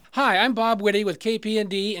Hi, I'm Bob Whitty with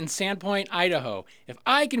KPND in Sandpoint, Idaho. If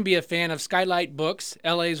I can be a fan of Skylight Books,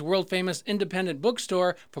 LA's world-famous independent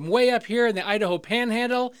bookstore, from way up here in the Idaho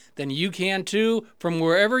Panhandle, then you can too, from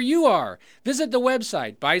wherever you are. Visit the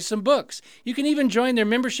website, buy some books. You can even join their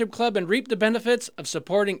membership club and reap the benefits of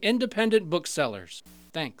supporting independent booksellers.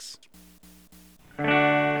 Thanks.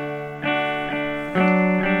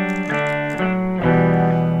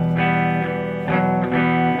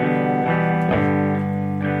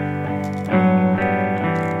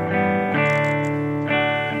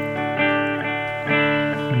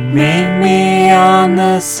 Meet me on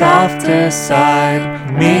the softer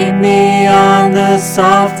side. Meet me on the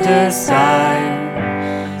softer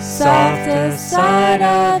side. Softer side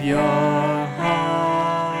of your heart.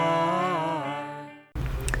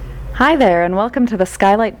 Hi there, and welcome to the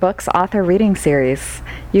Skylight Books author reading series.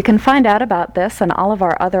 You can find out about this and all of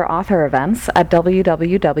our other author events at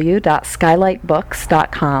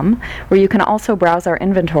www.skylightbooks.com, where you can also browse our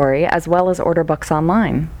inventory as well as order books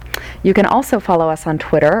online. You can also follow us on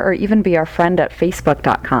Twitter or even be our friend at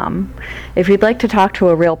facebook.com. If you'd like to talk to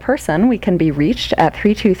a real person, we can be reached at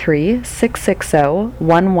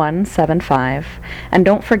 323-660-1175. And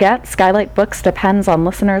don't forget, Skylight Books depends on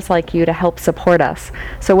listeners like you to help support us.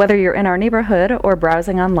 So whether you're in our neighborhood or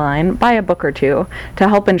browsing online, buy a book or two to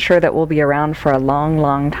help ensure that we'll be around for a long,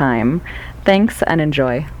 long time. Thanks and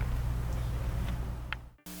enjoy.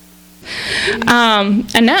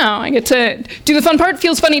 And now I get to do the fun part.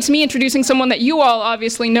 Feels funny to me introducing someone that you all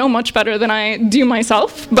obviously know much better than I do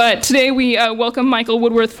myself. But today we welcome Michael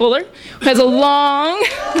Woodworth Fuller, who has a long...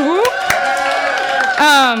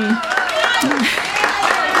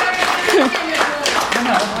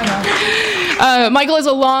 Michael has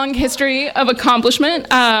a long history of accomplishment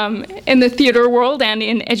in the theater world and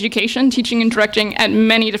in education, teaching and directing at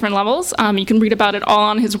many different levels. You can read about it all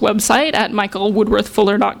on his website at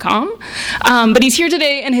michaelwoodworthfuller.com. But he's here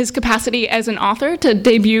today in his capacity as an author to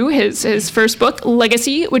debut his first book,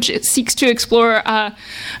 Legacy, which seeks to explore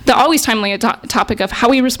the always timely topic of how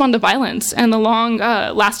we respond to violence and the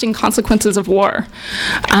long-lasting consequences of war.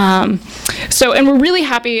 And we're really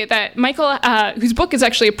happy that Michael, whose book is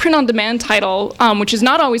actually a print-on-demand title, which is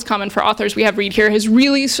not always common for authors we have read here, has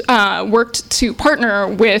really worked to partner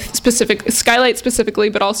with Skylight specifically,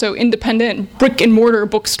 but also independent brick-and-mortar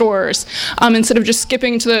bookstores. Instead of just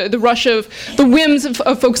skipping to the rush of the whims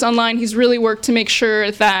of folks online, he's really worked to make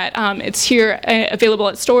sure that it's here available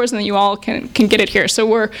at stores and that you all can get it here. So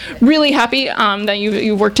we're really happy that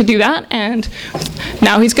you worked to do that, and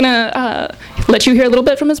now he's going to let you hear a little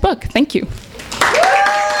bit from his book. Thank you.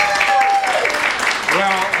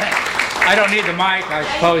 Well, I don't need the mic. I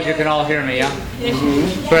suppose you can all hear me, yeah?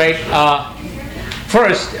 Mm-hmm. Great.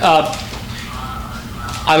 First,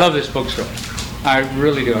 I love this bookstore. I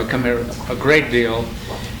really do. I come here a great deal.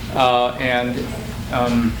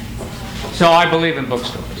 So I believe in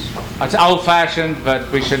bookstores. It's old-fashioned, but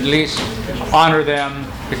we should at least honor them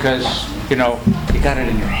because, you got it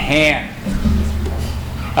in your hand.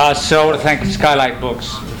 So I want to thank Skylight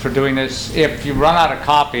Books for doing this. If you run out of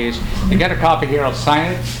copies, you get a copy here, I'll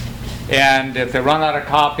sign it. And if they run out of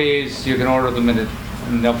copies, you can order them and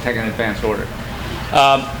they'll take an advance order.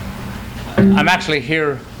 I'm actually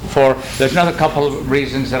here there's another couple of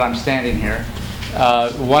reasons that I'm standing here.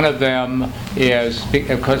 One of them is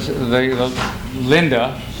because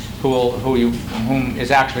Linda, whom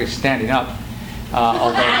is actually standing up,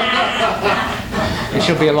 although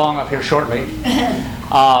she'll be along up here shortly.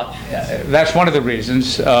 That's one of the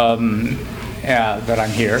reasons that I'm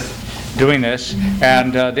here doing this.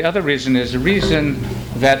 And the other reason is the reason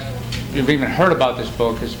that you've even heard about this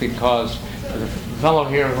book is because the fellow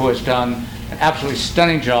here who has done an absolutely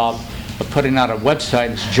stunning job of putting out a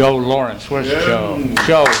website is Joe Lawrence. Where's Joe?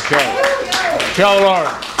 Joe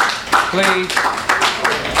Lawrence, please.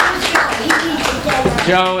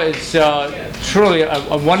 Joe is truly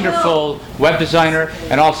a wonderful web designer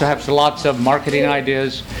and also has lots of marketing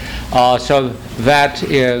ideas. So that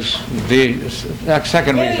is the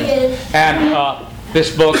second reason. And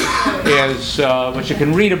this book is what you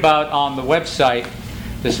can read about on the website.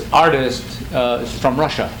 This artist is from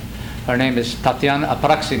Russia. Her name is Tatiana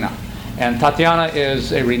Apraxina. And Tatiana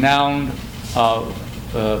is a renowned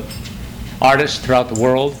artist throughout the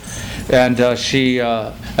world. And she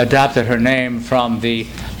adapted her name from the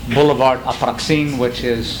Boulevard Apraxin, which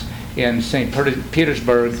is in St.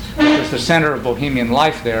 Petersburg, which is the center of Bohemian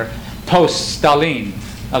life there, post-Stalin.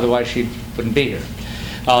 Otherwise, she wouldn't be here.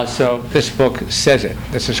 So this book says it.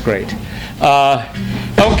 This is great. So I'll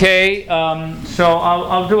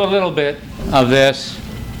do a little bit of this.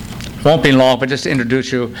 Won't be long, but just to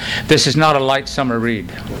introduce you, this is not a light summer read.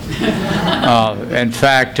 In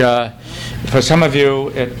fact, for some of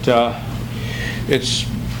you, it's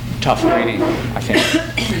tough reading, I think.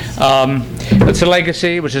 It's a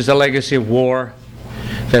legacy, which is a legacy of war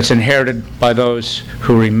that's inherited by those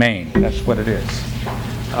who remain. That's what it is.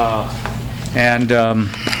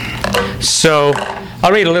 So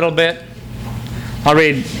I'll read a little bit. I'll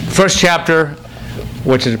read first chapter,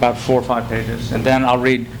 which is about 4 or 5 pages, and then I'll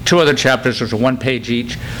read 2 other chapters, which are 1 page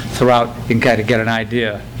each, throughout. You can kind of get an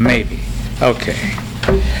idea, maybe. Okay.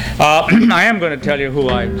 I am going to tell you who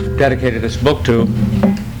I dedicated this book to.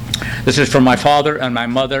 This is from my father and my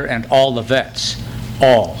mother and all the vets.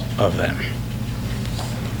 All of them.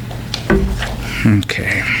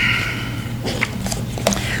 Okay.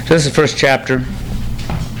 So this is the first chapter.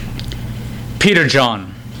 Peter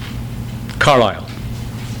John Carlyle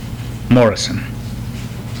Morrison.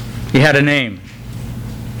 He had a name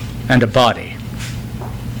and a body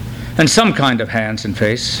and some kind of hands and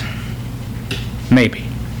face. Maybe.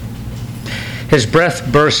 His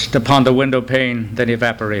breath burst upon the window pane, then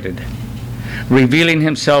evaporated, revealing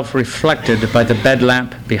himself reflected by the bed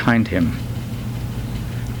lamp behind him.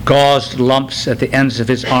 Gauzed lumps at the ends of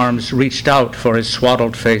his arms reached out for his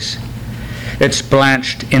swaddled face, its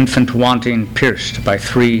blanched infant wanting pierced by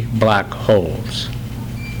 3 black holes.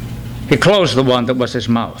 He closed the one that was his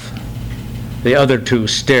mouth. The other 2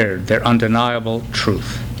 stared their undeniable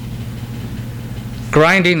truth.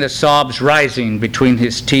 Grinding the sobs rising between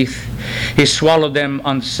his teeth, he swallowed them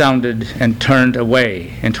unsounded and turned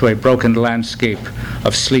away into a broken landscape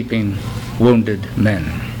of sleeping, wounded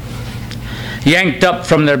men. Yanked up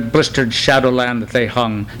from their blistered shadowland they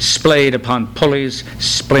hung, splayed upon pulleys,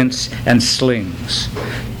 splints, and slings,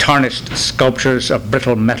 tarnished sculptures of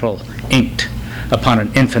brittle metal inked upon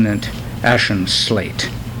an infinite ashen slate.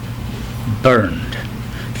 Burned.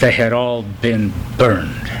 They had all been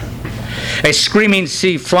burned. A screaming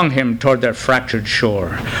sea flung him toward their fractured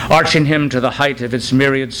shore, arching him to the height of its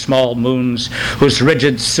myriad small moons, whose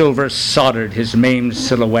rigid silver soldered his maimed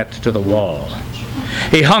silhouette to the wall.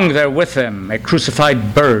 He hung there with them, a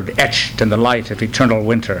crucified bird etched in the light of eternal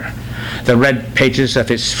winter, the red pages of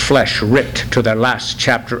his flesh ripped to their last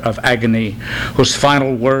chapter of agony, whose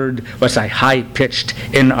final word was a high-pitched,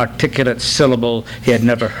 inarticulate syllable he had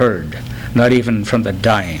never heard, not even from the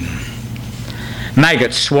dying.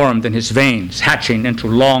 Maggots swarmed in his veins, hatching into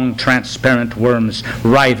long, transparent worms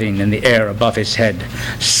writhing in the air above his head,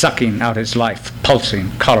 sucking out his life,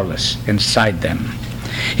 pulsing, colorless, inside them.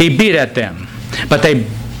 He beat at them, but they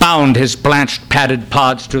bound his blanched, padded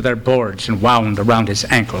pods to their boards and wound around his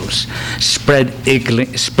ankles, spread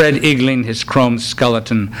eagling his chrome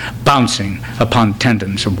skeleton, bouncing upon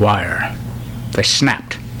tendons of wire. They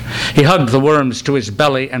snapped. He hugged the worms to his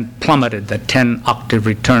belly and plummeted the 10-octave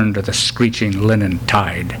return to the screeching linen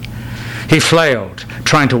tide. He flailed,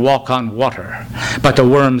 trying to walk on water, but the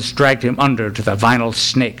worms dragged him under to the vinyl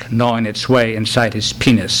snake gnawing its way inside his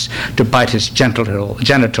penis to bite his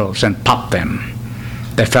genitals and pop them.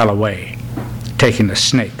 They fell away, taking the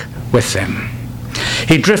snake with them.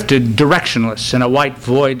 He drifted directionless in a white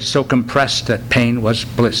void so compressed that pain was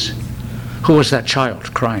bliss. Who was that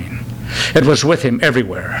child crying? It was with him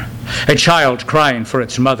everywhere, a child crying for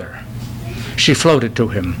its mother. She floated to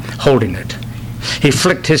him, holding it. He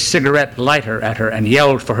flicked his cigarette lighter at her and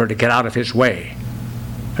yelled for her to get out of his way.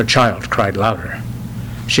 Her child cried louder.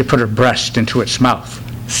 She put her breast into its mouth,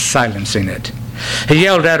 silencing it. He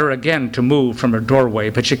yelled at her again to move from her doorway,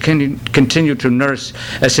 but she continued to nurse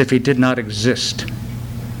as if he did not exist.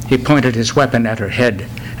 He pointed his weapon at her head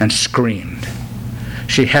and screamed.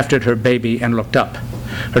 She hefted her baby and looked up,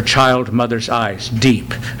 her child mother's eyes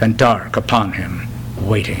deep and dark upon him,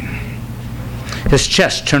 waiting. His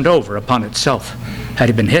chest turned over upon itself. Had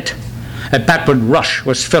he been hit? A backward rush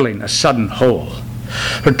was filling a sudden hole.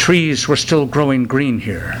 Her trees were still growing green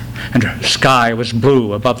here, and her sky was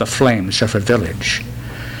blue above the flames of her village.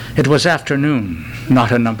 It was afternoon,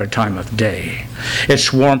 not a numbered time of day,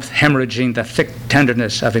 its warmth hemorrhaging the thick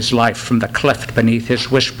tenderness of his life from the cleft beneath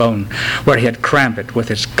his wishbone, where he had crammed it with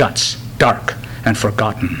his guts, dark and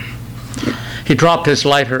forgotten. He dropped his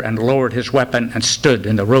lighter and lowered his weapon and stood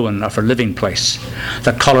in the ruin of her living place,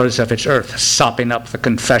 the colors of its earth sopping up the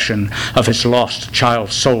confession of his lost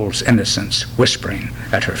child soul's innocence, whispering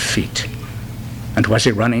at her feet. And was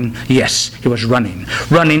he running? Yes, he was running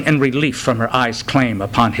in relief from her eyes' claim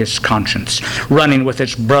upon his conscience, running with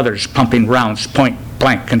its brothers pumping rounds point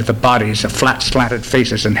blank into the bodies of flat slanted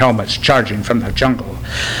faces and helmets charging from the jungle,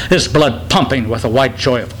 his blood pumping with the white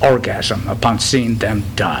joy of orgasm upon seeing them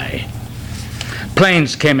die.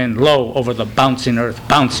 Planes came in low over the bouncing earth,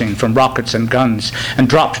 bouncing from rockets and guns, and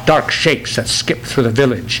dropped dark shapes that skipped through the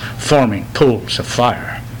village, forming pools of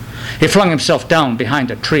fire. He flung himself down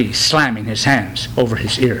behind a tree, slamming his hands over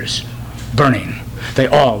his ears. Burning. They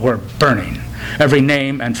all were burning. Every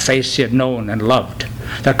name and face he had known and loved.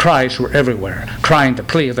 Their cries were everywhere, crying the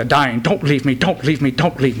plea of the dying, "Don't leave me, don't leave me,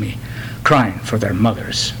 don't leave me," crying for their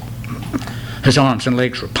mothers. His arms and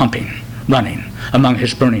legs were pumping, running among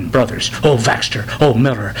his burning brothers. Old Baxter, old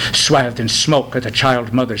Miller, swathed in smoke at the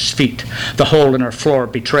child mother's feet, the hole in her floor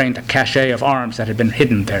betraying the cachet of arms that had been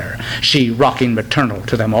hidden there, she rocking maternal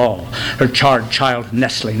to them all, her charred child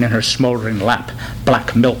nestling in her smoldering lap,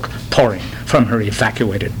 black milk pouring from her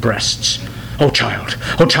evacuated breasts. Oh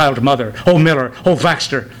child mother, oh Miller, oh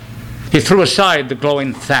Baxter. He threw aside the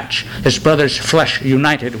glowing thatch, his brother's flesh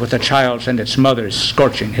united with the child's and its mother's,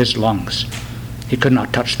 scorching his lungs. He could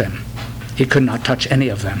not touch them. He could not touch any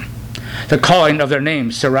of them. The calling of their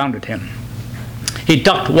names surrounded him. He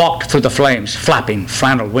walked through the flames, flapping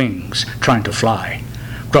flannel wings, trying to fly.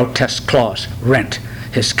 Grotesque claws rent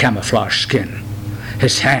his camouflage skin.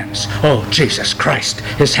 His hands, oh Jesus Christ,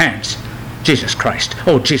 his hands. Jesus Christ,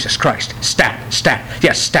 oh Jesus Christ, stat,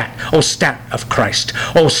 yes stat, oh stat of Christ,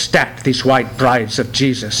 oh stat these white brides of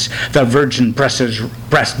Jesus, the virgin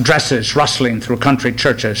dresses rustling through country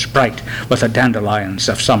churches bright with the dandelions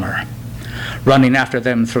of summer. Running after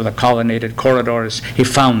them through the colonnaded corridors, he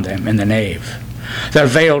found them in the nave. Their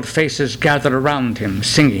veiled faces gathered around him,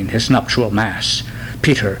 singing his nuptial mass.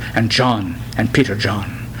 Peter and John and Peter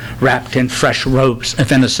John. Wrapped in fresh robes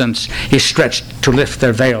of innocence, he stretched to lift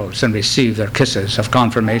their veils and receive their kisses of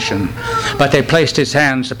confirmation. But they placed his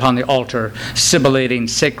hands upon the altar, sibilating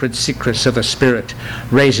sacred secrets of the Spirit,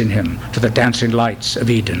 raising him to the dancing lights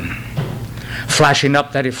of Eden. Flashing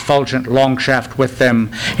up that effulgent long shaft with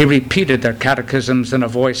them, he repeated their catechisms in a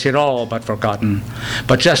voice he had all but forgotten.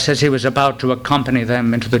 But just as he was about to accompany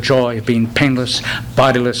them into the joy of being painless,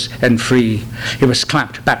 bodiless, and free, he was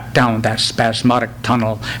clamped back down that spasmodic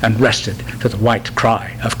tunnel and rested to the white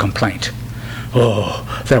cry of complaint. Oh,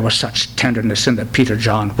 there was such tenderness in the Peter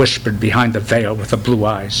John whispered behind the veil with the blue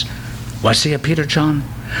eyes. Was he a Peter John?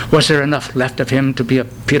 Was there enough left of him to be a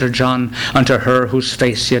Peter John unto her whose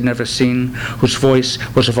face he had never seen, whose voice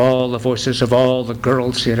was of all the voices of all the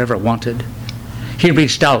girls he had ever wanted? He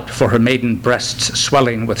reached out for her maiden breasts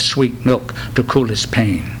swelling with sweet milk to cool his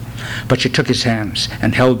pain, but she took his hands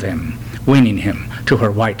and held them, weaning him to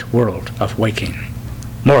her white world of waking.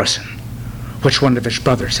 Morrison. Which one of his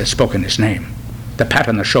brothers had spoken his name? The pat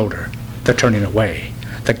on the shoulder, the turning away,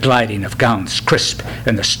 the gliding of gowns crisp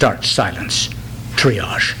in the starched silence.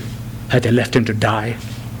 Triage. Had they left him to die?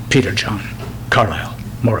 Peter John, Carlyle,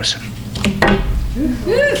 Morrison.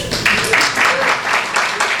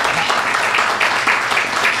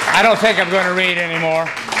 I don't think I'm going to read anymore.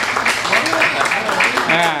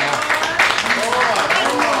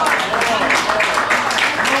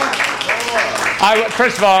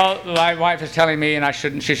 First of all, my wife is telling me, and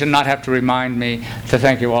she should not have to remind me to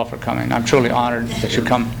thank you all for coming. I'm truly honored that you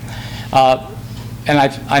come. And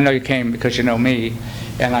I know you came because you know me,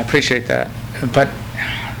 and I appreciate that. But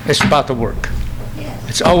it's about the work.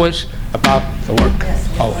 It's always about the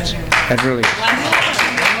work. Always. It really is.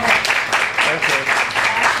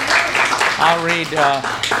 I'll read.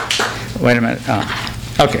 Wait a minute.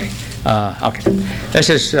 Okay. This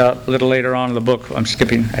is a little later on in the book. I'm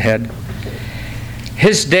skipping ahead.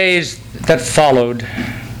 His days that followed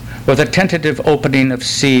were the tentative opening of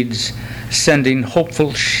seeds, sending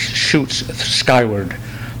hopeful shoots skyward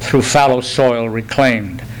through fallow soil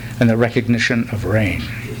reclaimed in the recognition of rain.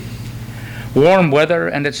 Warm weather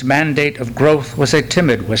and its mandate of growth was a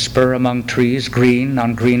timid whisper among trees green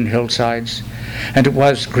on green hillsides, and it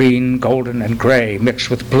was green, golden, and gray mixed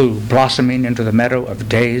with blue, blossoming into the meadow of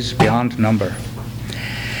days beyond number.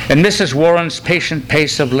 In Mrs. Warren's patient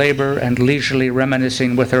pace of labor and leisurely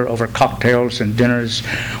reminiscing with her over cocktails and dinners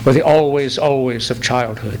were the always of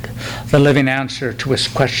childhood, the living answer to his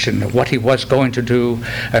question of what he was going to do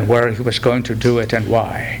and where he was going to do it and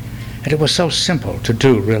why. And it was so simple to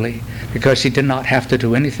do, really, because he did not have to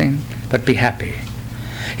do anything but be happy.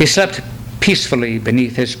 He slept peacefully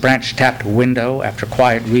beneath his branch-tapped window after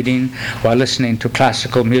quiet reading while listening to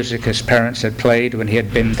classical music his parents had played when he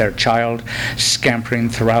had been their child, scampering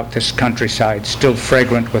throughout this countryside still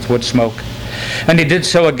fragrant with wood smoke. And he did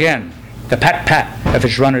so again, the pat-pat of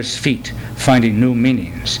his runner's feet, finding new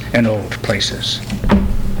meanings in old places.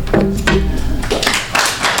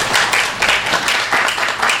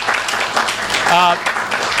 A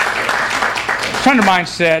friend of mine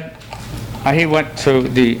said he went to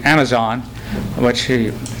the Amazon which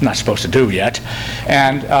you're not supposed to do yet.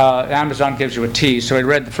 And Amazon gives you a tease. So he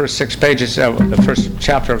read the first 6 pages, the first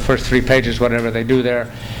chapter, the first 3 pages, whatever they do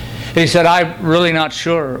there. He said, I'm really not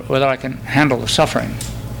sure whether I can handle the suffering.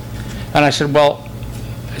 And I said, well,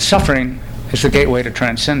 suffering is the gateway to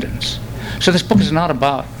transcendence. So this book is not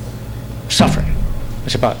about suffering.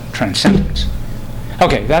 It's about transcendence.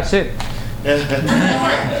 Okay, that's it.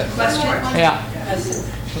 Question? Yeah.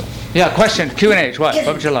 Yeah, question, Q&As. What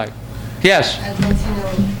would you like? Yes? I'd like to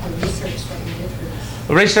know the research that you did for this.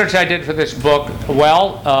 The research I did for this book,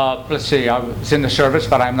 well, let's see, I was in the service,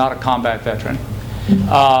 but I'm not a combat veteran.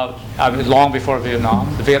 I was long before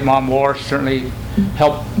Vietnam. The Vietnam War certainly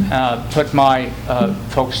helped put my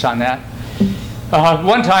focus on that.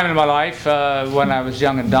 One time in my life, when I was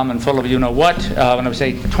young and dumb and full of you-know-what, when I was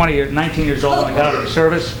 19 years old when I got out of the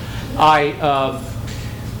service, I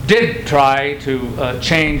did try to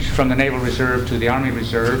change from the Naval Reserve to the Army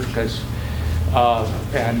Reserve, because,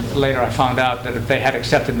 and later I found out that if they had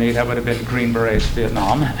accepted me, that would have been Green Berets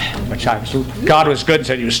Vietnam, which God was good and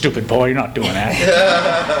said, you stupid boy, you're not doing that.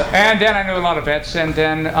 And then I knew a lot of vets, and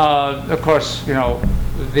then, of course, you know,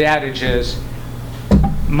 the adage is,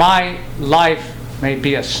 my life may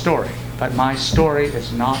be a story, but my story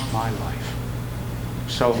is not my life.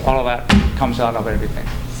 So all of that comes out of everything.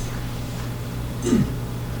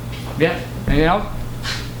 Yeah, anything else?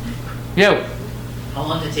 You. How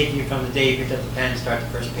long did it take you from the day you picked up the pen and start the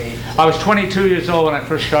first page? I was 22 years old when I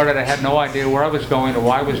first started. I had no idea where I was going or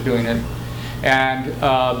why I was doing it. And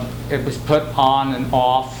it was put on and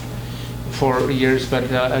off for years, but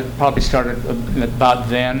it probably started about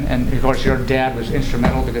then. And of course, your dad was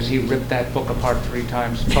instrumental because he ripped that book apart 3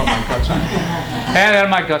 times, tore my guts on it. And then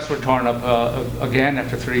my guts were torn up again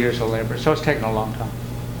after 3 years of labor. So it's taken a long time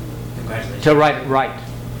Congratulations. to write it right,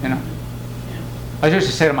 you know. I used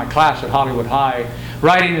to say to my class at Hollywood High,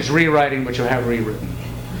 writing is rewriting what you have rewritten.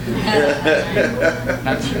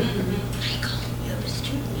 That's it.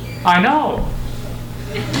 I know.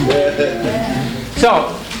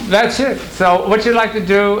 So that's it. So what you'd like to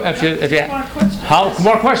do if you More questions. how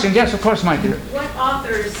more questions? Yes, of course, my dear. What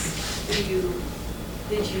authors did you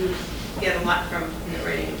get a lot from in the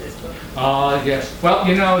writing of this book? Yes. Well,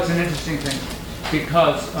 you know, it's an interesting thing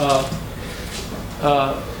because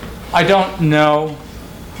I don't know,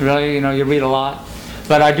 really, you know, you read a lot,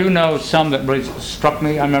 but I do know some that really struck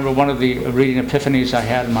me. I remember one of the reading epiphanies I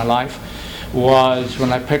had in my life was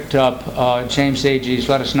when I picked up James Agee's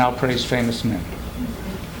Let Us Now Praise Famous Men.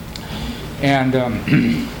 And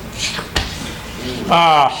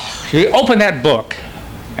you open that book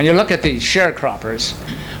and you look at the sharecroppers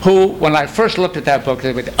who, when I first looked at that book,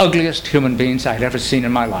 they were the ugliest human beings I had ever seen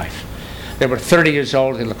in my life. They were 30 years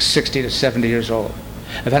old, they looked 60 to 70 years old.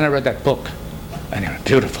 And then I read that book, and they were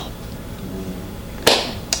beautiful.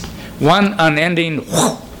 One unending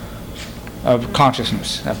of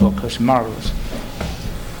consciousness. That book was marvelous.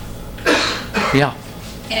 Yeah.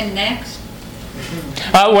 And next?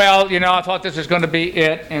 Well, you know, I thought this was going to be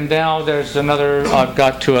it, and now there's another. I've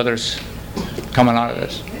got 2 others coming out of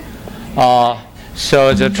this. So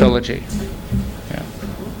it's a trilogy.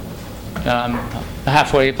 Yeah.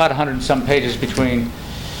 Halfway, about 100 and some pages between,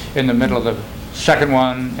 in the middle of the second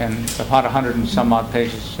one, and about 100 and some odd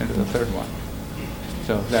pages into the third one.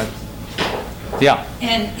 So that, yeah.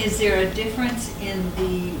 And is there a difference in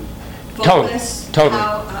the Totally. focus? Totally.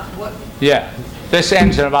 What? Yeah. This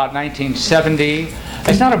ends in about 1970.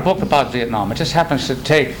 It's not a book about Vietnam. It just happens to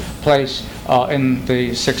take place in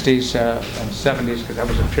the 60s and 70s, because that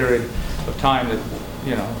was a period of time that,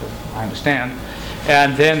 you know, I understand.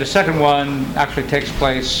 And then the second one actually takes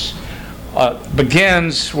place,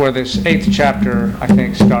 begins where this 8th chapter, I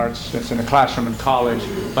think, starts. It's in a classroom in college,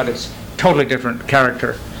 but it's totally different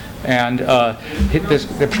character. And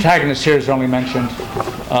the protagonist here is only mentioned,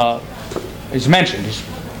 he's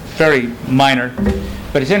very minor,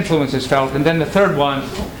 but his influence is felt. And then the third one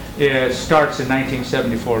starts in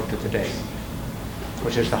 1974 to today,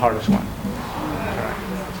 which is the hardest one.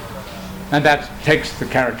 And that takes the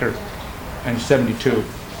character in 72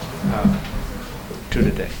 to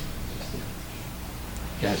today.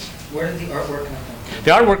 Yes. Where did the artwork come from?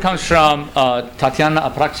 The artwork comes from Tatiana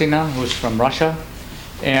Apraxina, who's from Russia,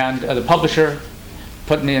 and the publisher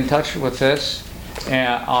put me in touch with this,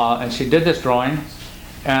 and she did this drawing,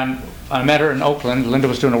 and I met her in Oakland. Linda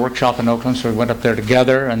was doing a workshop in Oakland, so we went up there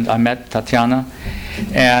together, and I met Tatiana,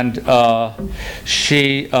 and I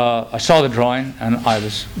saw the drawing, and I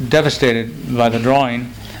was devastated by the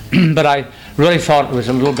drawing, but I really thought it was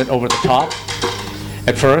a little bit over the top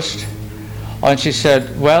at first. And she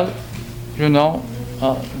said, well, you know,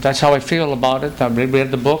 that's how I feel about it. I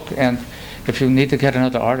read the book, and if you need to get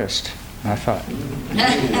another artist, I thought,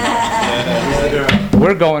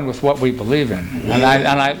 we're going with what we believe in. And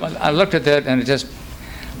I looked at that, and it just,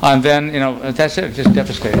 and then, that's it, just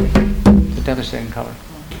devastating. It's a devastating color.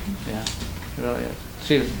 Yeah, it really is.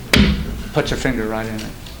 See, put your finger right in it.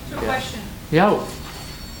 So question, Yo.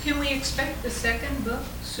 can we expect the second book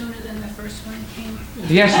sooner than the first one came?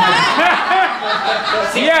 Yes.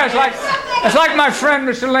 Yeah, it's like my friend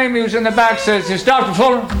Mr. Lamy, who's in the back, says, Dr.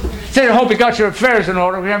 Fuller, said, I hope you got your affairs in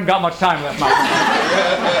order. We haven't got much time left, Michael.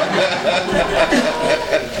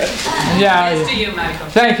 Yeah. Yes to you, Michael.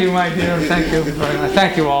 Thank you, my dear. Thank you very much.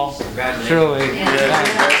 Thank you all. Truly. Thank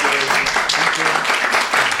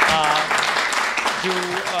you.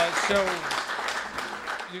 So,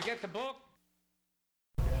 you get the book?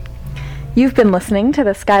 You've been listening to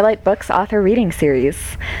the Skylight Books author reading series.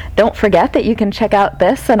 Don't forget that you can check out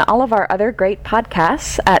this and all of our other great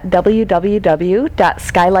podcasts at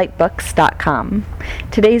www.skylightbooks.com.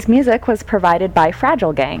 Today's music was provided by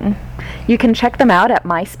Fragile Gang. You can check them out at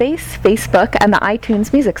MySpace, Facebook, and the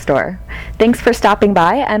iTunes Music Store. Thanks for stopping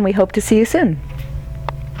by, and we hope to see you soon.